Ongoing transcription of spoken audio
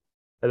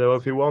Hello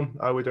everyone,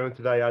 how are we doing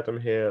today? Adam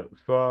here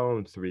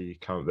from 3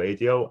 Count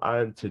Radio,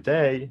 and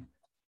today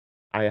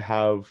I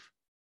have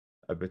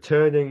a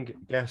returning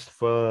guest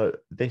for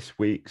this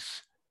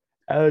week's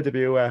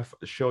LWF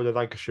show, the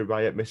Lancashire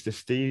Riot, Mr.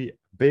 Ste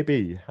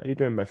Bibby. How you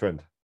doing, my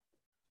friend?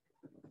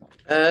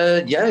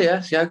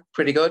 Yeah,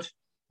 pretty good.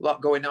 A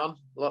lot going on,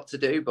 a lot to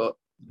do, but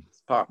it's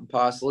part and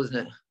parcel, isn't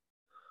it?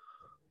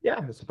 Yeah,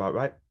 that's about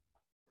right.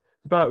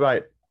 About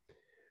right.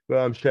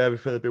 Well, I'm sure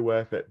everything will be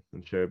worth it.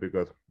 I'm sure it'll be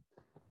good.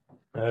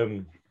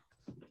 Um,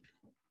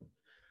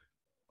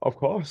 of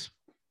course,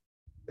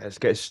 let's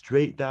get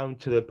straight down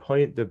to the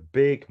point. The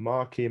big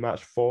marquee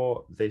match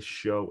for this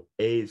show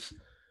is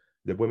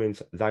the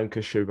Women's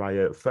Lancashire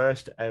Riot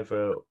first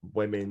ever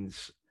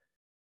women's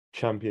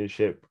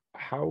championship.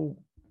 How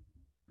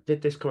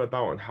did this come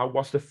about, and how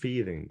was the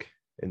feeling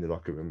in the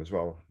locker room as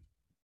well?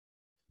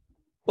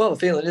 Well, the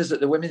feeling is that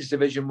the women's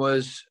division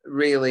was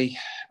really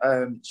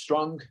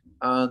strong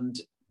and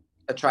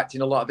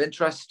attracting a lot of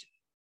interest.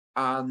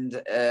 And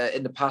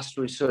in the past,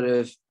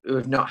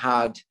 we've not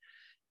had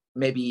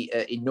maybe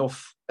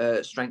enough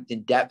strength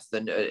in depth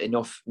and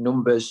enough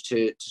numbers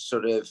to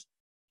sort of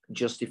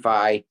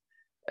justify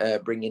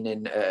bringing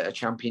in a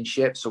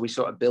championship. So we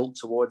sort of built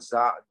towards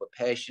that. We're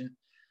patient,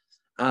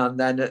 and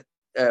then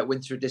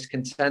winter of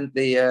discontent,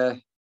 the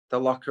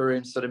locker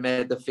room sort of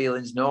made the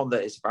feelings known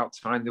that it's about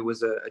time there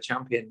was a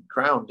champion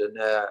crowned, and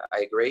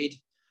I agreed.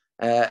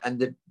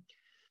 And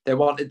they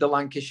wanted the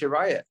Lancashire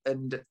Riot,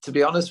 and to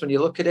be honest, when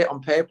you look at it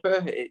on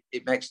paper,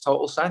 it makes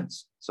total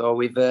sense. So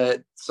we've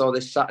so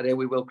this Saturday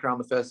we will crown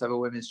the first ever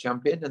women's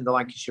champion and the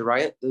Lancashire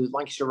Riot. The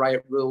Lancashire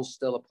Riot rules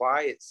still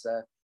apply. It's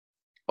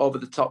over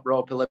the top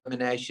rope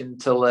elimination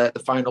till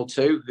the final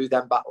two, who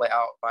then battle it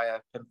out by a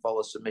pinfall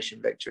or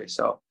submission victory.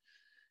 So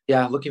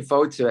yeah, looking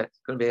forward to it.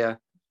 It's going to be a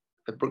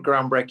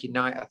groundbreaking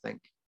night, I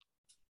think.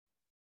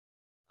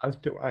 As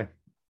do I.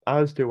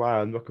 As do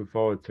I. I'm looking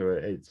forward to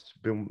it. It's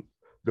been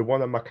the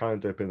one I'm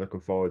kind of been looking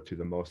forward to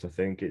the most. I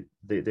think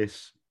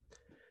this.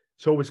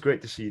 It's always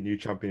great to see new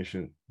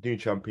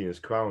champions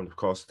crowned. Of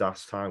course,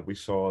 last time we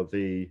saw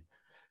the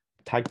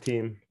tag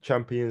team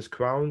champions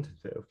crowned.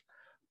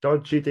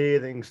 Dodgy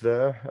dealings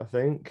there, I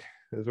think,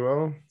 as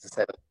well.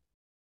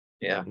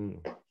 Yeah.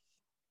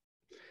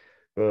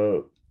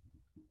 But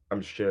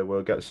I'm sure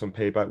we'll get some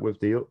payback with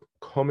the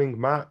upcoming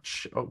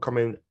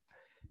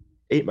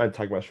 8-man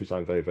tag match, which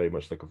I'm very, very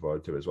much looking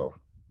forward to as well.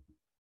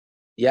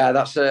 Yeah,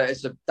 that's a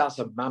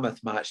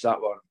mammoth match,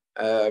 that one.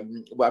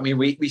 Well, I mean,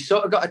 we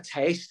sort of got a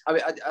taste. I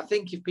mean, I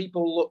think if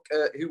people look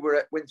at who were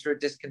at Winter of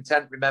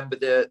Discontent, remember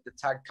the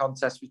tag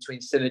contest between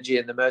Synergy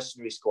and the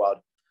Mercenary Squad.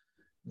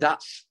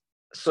 That's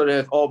sort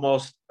of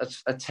almost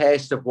a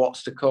taste of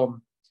what's to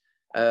come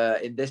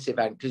in this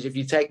event. Because if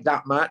you take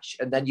that match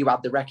and then you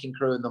add the Wrecking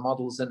Crew and the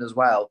models in as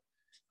well,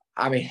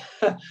 I mean,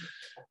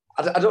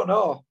 I don't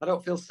know. I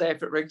don't feel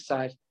safe at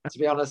ringside, to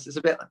be honest. It's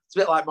a bit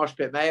like Mosh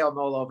Pit Mayhem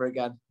all over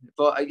again.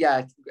 But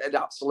yeah,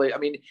 absolutely. I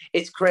mean,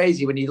 it's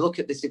crazy when you look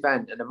at this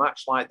event, and a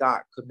match like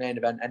that could main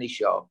event any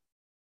show,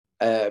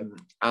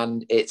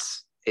 and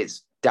it's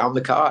down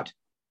the card.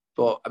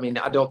 But I mean,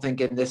 I don't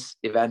think in this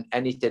event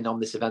anything on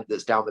this event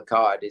that's down the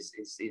card is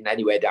in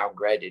any way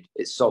downgraded.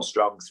 It's so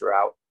strong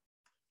throughout.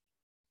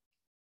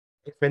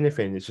 If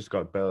anything, it's just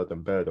got build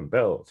and build and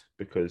build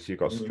because you've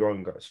got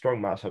strong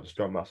match after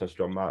strong match after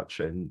strong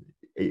match, and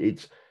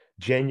it's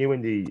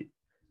genuinely.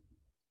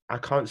 I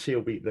can't see a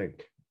weak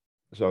link.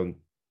 So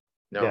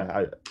No.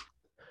 yeah,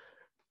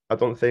 I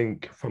don't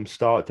think from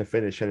start to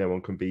finish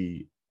anyone can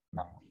be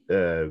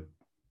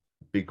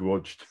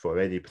begrudged for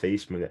any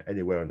placement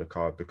anywhere on the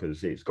card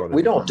because it's got.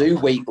 We don't do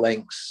weak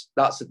links.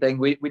 That's the thing.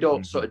 We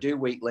don't sort of do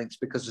weak links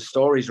because the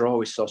stories are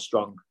always so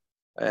strong.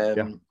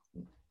 Yeah.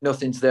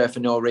 Nothing's there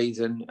for no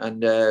reason,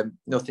 and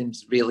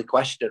nothing's really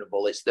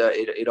questionable. It's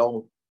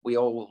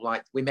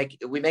we make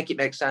it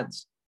make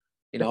sense,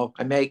 you know.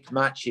 I make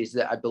matches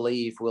that I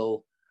believe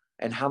will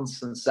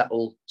enhance and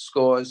settle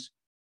scores,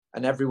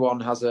 and everyone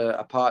has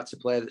a part to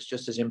play that's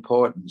just as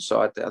important. So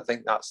I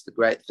think that's the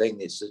great thing.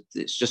 It's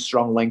just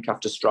strong link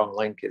after strong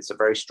link. It's a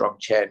very strong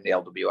chain in the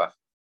LWF.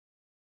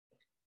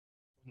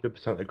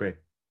 100% agree.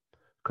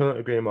 Couldn't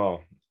agree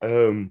more.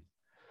 Talking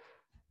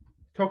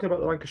about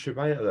the Lancashire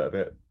Riot a little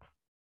bit.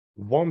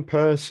 One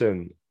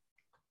person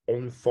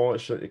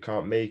unfortunately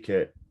can't make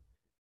it.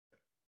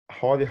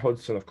 Harley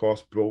Hudson, of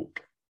course, broke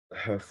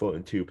her foot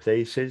in 2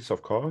 places,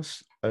 of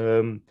course.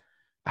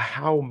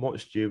 How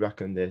much do you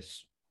reckon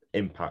this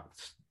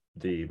impacts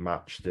the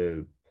match,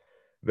 the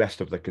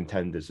rest of the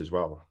contenders as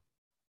well?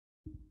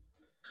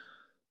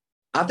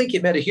 I think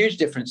it made a huge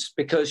difference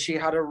because she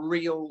had a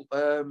real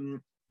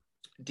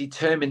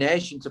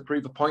determination to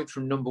prove a point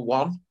from number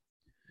one,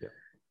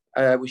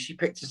 which she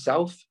picked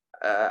herself.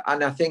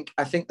 And I think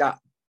that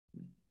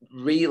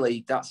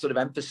really that sort of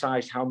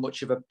emphasized how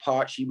much of a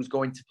part she was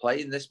going to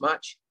play in this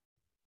match.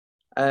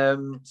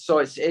 So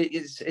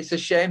it's a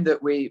shame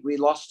that we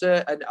lost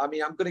her. And I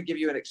mean, I'm going to give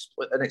you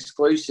an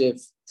exclusive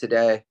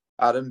today,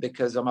 Adam,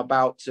 because I'm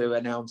about to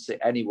announce it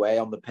anyway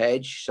on the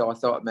page. So I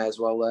thought I may as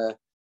well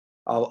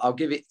I'll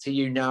give it to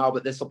you now,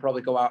 but this will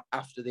probably go out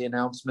after the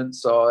announcement,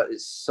 so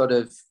it's sort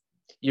of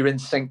you're in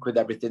sync with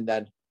everything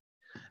then.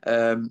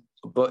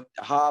 But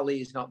Harley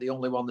is not the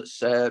only one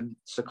that's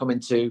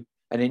succumbing to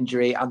an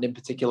injury, and in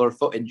particular a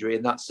foot injury,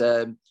 and that's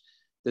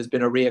there's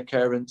been a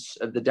reoccurrence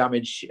of the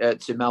damage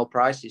to Mel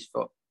Price's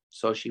foot,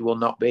 so she will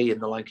not be in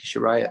the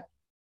Lancashire Riot.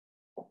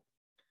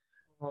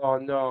 Oh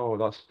no,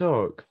 that's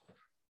stuck.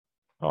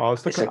 Oh,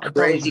 It's a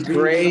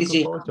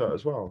crazy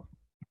as well.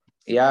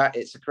 Yeah,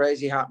 it's a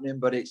crazy happening,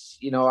 but it's,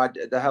 you know,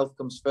 the health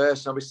comes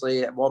first.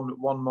 Obviously,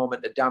 one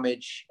moment of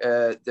damage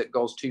that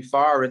goes too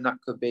far, and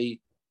that could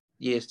be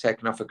years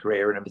taken off a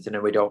career and everything,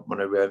 and we don't want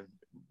to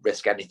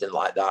risk anything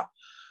like that.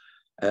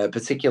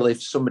 Particularly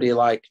if somebody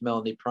like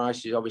Melanie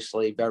Price is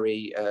obviously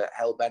very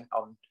hell-bent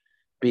on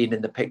being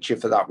in the picture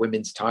for that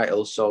women's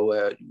title,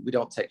 so we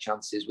don't take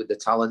chances with the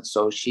talent.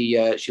 So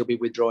she'll be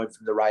withdrawing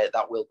from the Riot.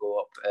 That will go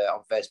up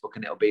on Facebook,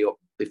 and it'll be up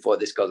before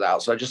this goes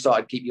out. So I just thought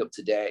I'd keep you up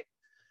to date.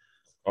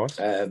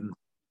 Awesome.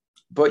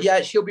 But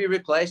yeah, she'll be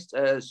replaced.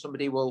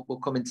 Somebody will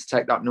come in to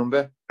take that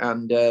number,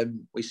 and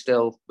we're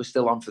still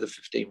on for the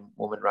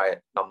 15-woman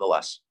Riot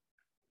nonetheless.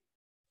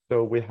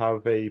 So we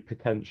have a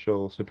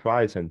potential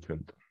surprise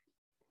entrant.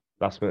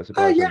 Last minute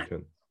surprise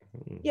entrant.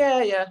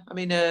 Yeah. I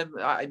mean,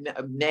 I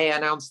may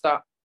announce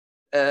that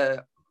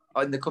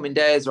in the coming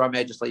days, or I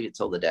may just leave it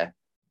till the day.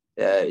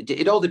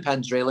 It all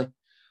depends, really.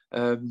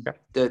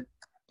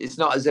 It's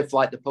not as if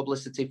like the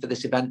publicity for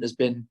this event has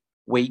been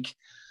weak.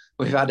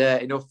 We've had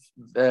enough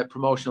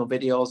promotional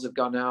videos have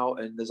gone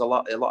out, and there's a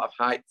lot of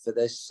hype for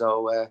this.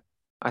 So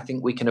I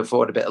think we can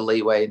afford a bit of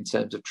leeway in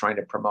terms of trying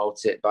to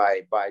promote it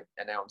by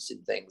announcing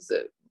things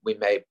that we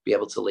may be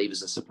able to leave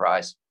as a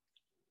surprise.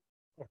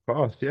 Of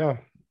course, yeah,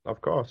 of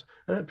course,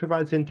 and it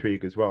provides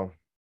intrigue as well.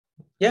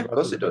 Yeah, of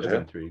course it does.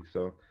 Intrigue.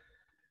 So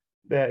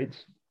yeah,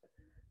 it's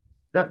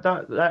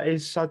that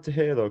is sad to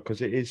hear though,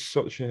 because it is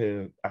such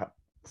a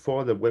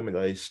for the women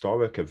a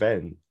historic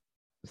event.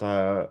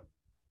 That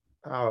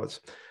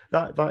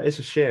is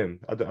a shame.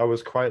 I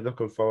was quite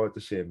looking forward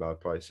to seeing Mel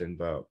Price in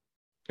that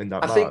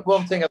match. I think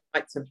one thing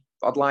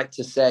I'd like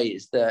to say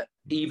is that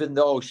even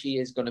though she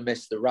is going to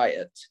miss the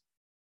Riot,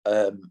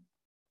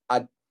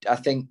 I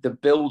think the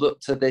build up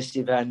to this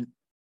event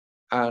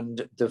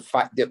and the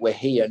fact that we're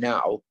here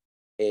now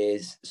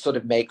is sort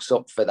of makes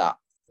up for that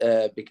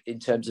in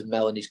terms of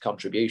Melanie's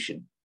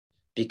contribution.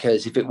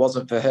 Because if it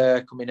wasn't for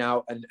her coming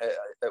out and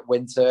at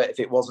Winter, if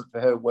it wasn't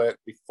for her work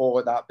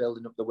before that,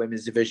 building up the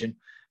women's division,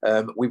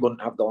 we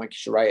wouldn't have the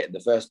Lancashire Riot in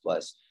the first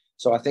place.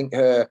 So I think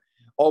her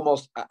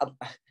almost,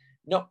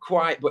 not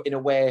quite, but in a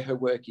way, her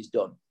work is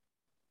done.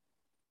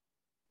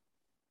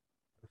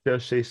 I feel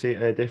she see it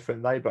in a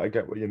different light, but I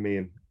get what you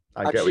mean.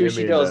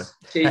 She does.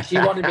 She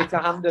wanted me to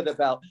hand her the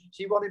belt.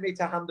 She wanted me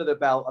to hand her the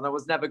belt, and I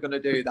was never going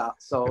to do that.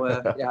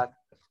 So, yeah.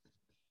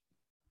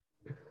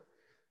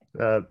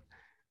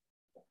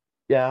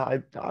 Yeah,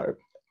 I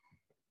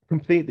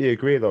completely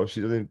agree. Though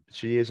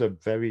she is a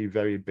very,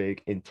 very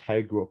big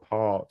integral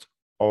part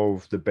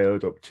of the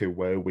build up to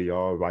where we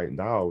are right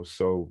now.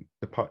 So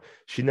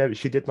she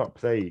didn't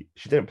play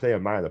a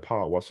minor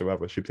part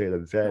whatsoever. She played a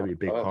very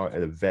big part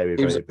in a very,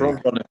 very big.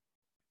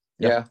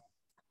 Yeah,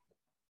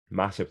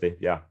 massively.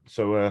 Yeah.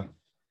 So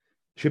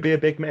should be a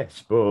big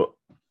miss, but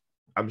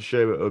I'm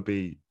sure it'll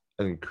be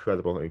an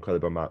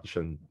incredible match,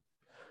 and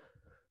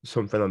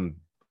something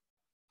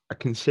I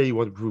can see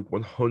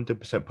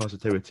 100%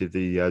 positivity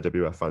the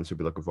WF fans will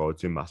be looking forward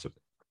to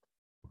massively.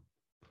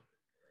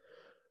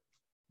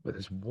 But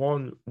there's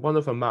one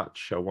other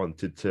match I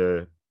wanted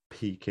to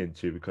peek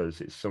into,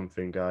 because it's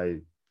something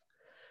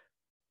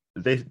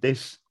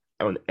this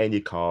on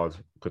any card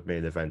could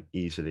main event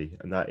easily,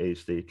 and that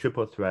is the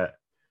triple threat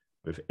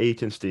with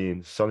Ethan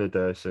Steen, Sonny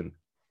Durson,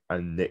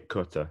 and Nick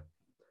Cutter.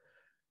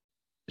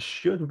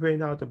 Should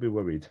Reynaldo be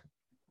worried?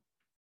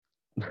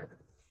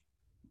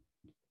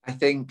 I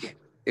think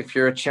if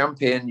you're a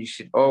champion, you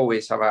should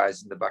always have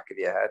eyes in the back of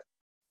your head,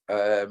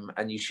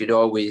 and you should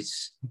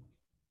always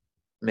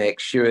make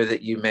sure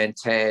that you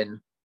maintain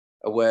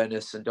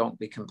awareness and don't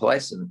be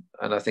complacent.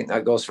 And I think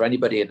that goes for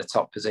anybody in a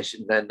top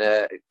position, then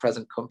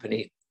present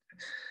company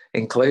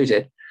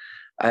included.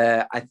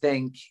 I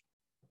think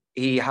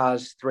he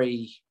has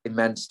three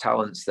immense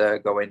talents there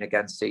going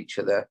against each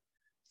other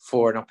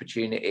for an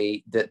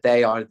opportunity that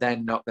they are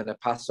then not going to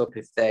pass up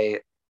if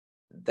they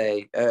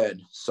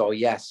earn. So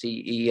yes,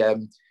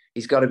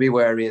 he's got to be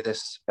wary of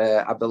this.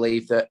 I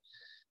believe that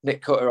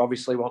Nick Cutter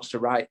obviously wants to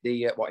right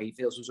the what he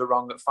feels was a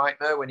wrong at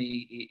Fightmare when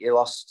he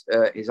lost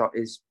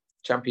his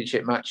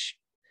championship match.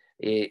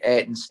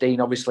 Ethan Steen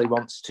obviously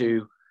wants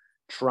to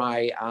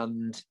try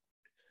and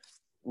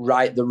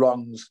right the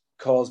wrongs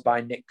caused by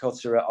Nick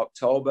Cutter at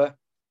October.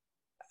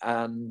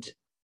 And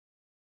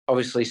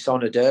obviously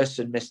Sonny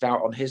Durson missed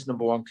out on his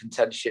number one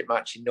contendership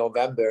match in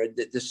November. And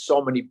there's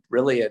so many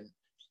brilliant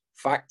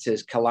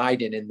factors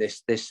colliding in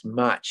this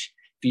match.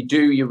 If you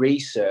do your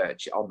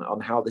research on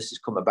how this has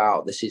come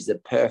about, this is the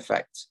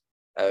perfect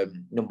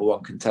number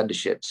one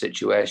contendership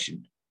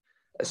situation.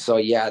 So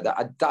yeah,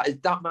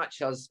 that match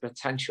has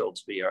potential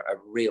to be a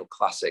real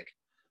classic.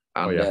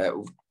 And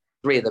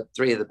three of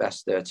the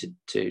best there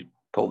to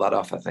pull that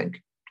off, I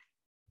think.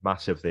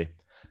 Massively,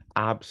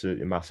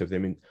 absolutely massively. I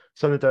mean,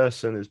 Sonny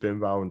Durson has been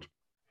around.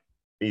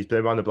 He's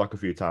been around the block a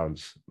few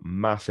times.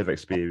 Massive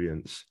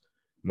experience,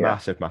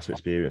 massive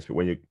experience. But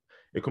when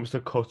it comes to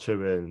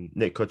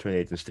Nick Cutter and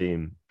Aidan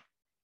Steen,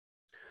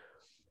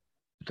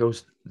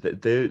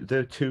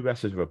 they're two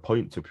wrestlers with a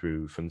point to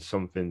prove and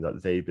something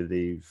that they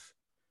believe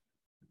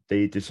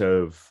they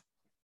deserve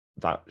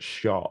that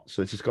shot.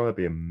 So this is going to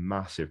be a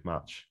massive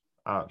match,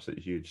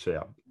 absolutely huge. So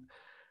yeah,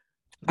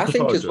 I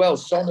think as well,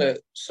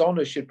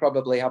 Sonna should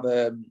probably have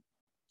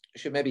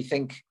should maybe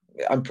think.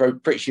 I'm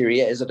pretty sure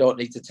he is. I don't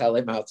need to tell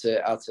him how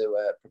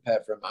to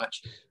prepare for a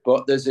match,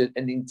 but there's an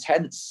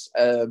intense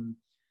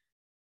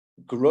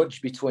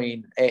grudge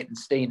between Aidan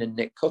Steen and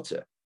Nick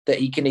Cutter that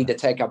he can either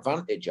take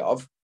advantage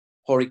of,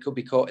 or he could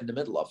be caught in the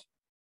middle of.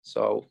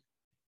 So,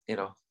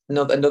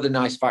 another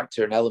nice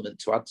factor and element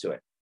to add to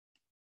it.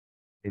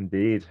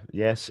 Indeed,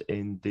 yes,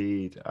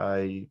 indeed.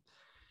 I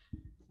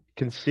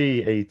can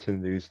see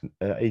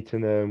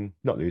Aidan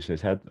not losing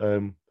his head.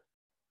 Wrong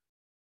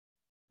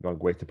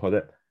way to put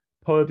it.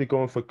 Probably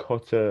going for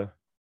Cutter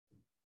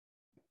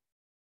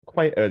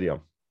quite early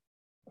on.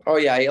 Oh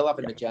yeah, he'll have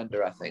an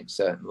agenda, I think,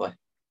 certainly.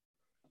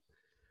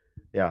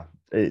 Yeah,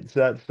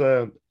 that's.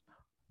 I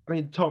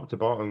mean, top to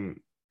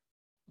bottom,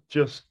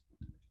 just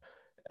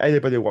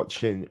anybody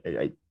watching,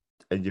 and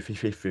if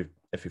you're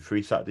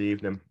free Saturday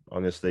evening,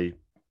 honestly,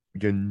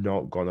 you're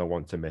not gonna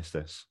want to miss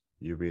this.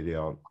 You really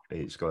aren't.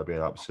 It's gonna be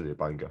an absolute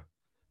banger.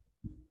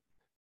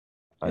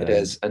 It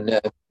is, and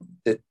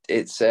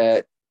it's.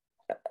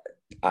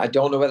 I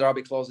don't know whether I'll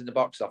be closing the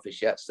box office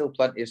yet. Still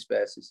plenty of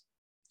spaces.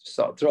 Just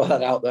sort of throw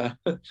that out there.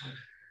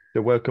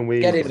 So where can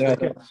we get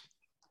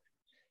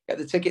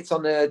the tickets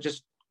on there?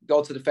 Just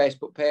go to the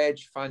Facebook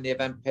page, find the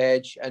event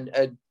page, and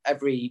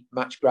every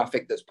match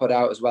graphic that's put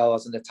out as well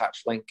as an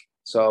attached link.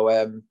 So,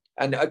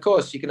 and of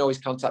course, you can always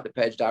contact the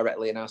page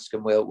directly and ask,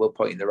 and we'll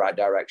point you in the right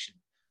direction.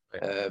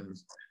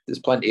 There's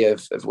plenty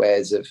of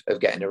ways of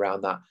getting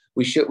around that.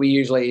 We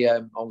usually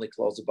only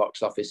close the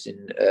box office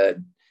in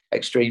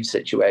extreme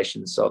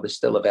situations, so they're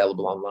still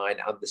available online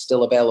and they're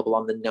still available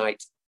on the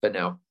night for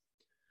now.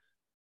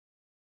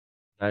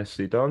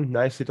 Nicely done,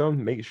 nicely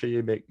done. Make sure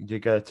you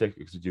get a ticket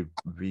because you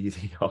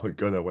really aren't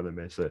gonna want to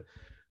miss it.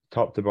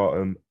 Top to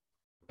bottom,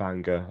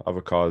 banger of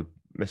a card.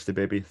 Mr.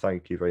 Bibby,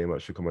 thank you very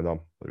much for coming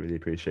on. I really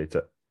appreciate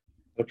it.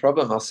 No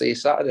problem. I'll see you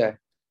Saturday.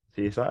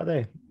 See you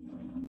Saturday.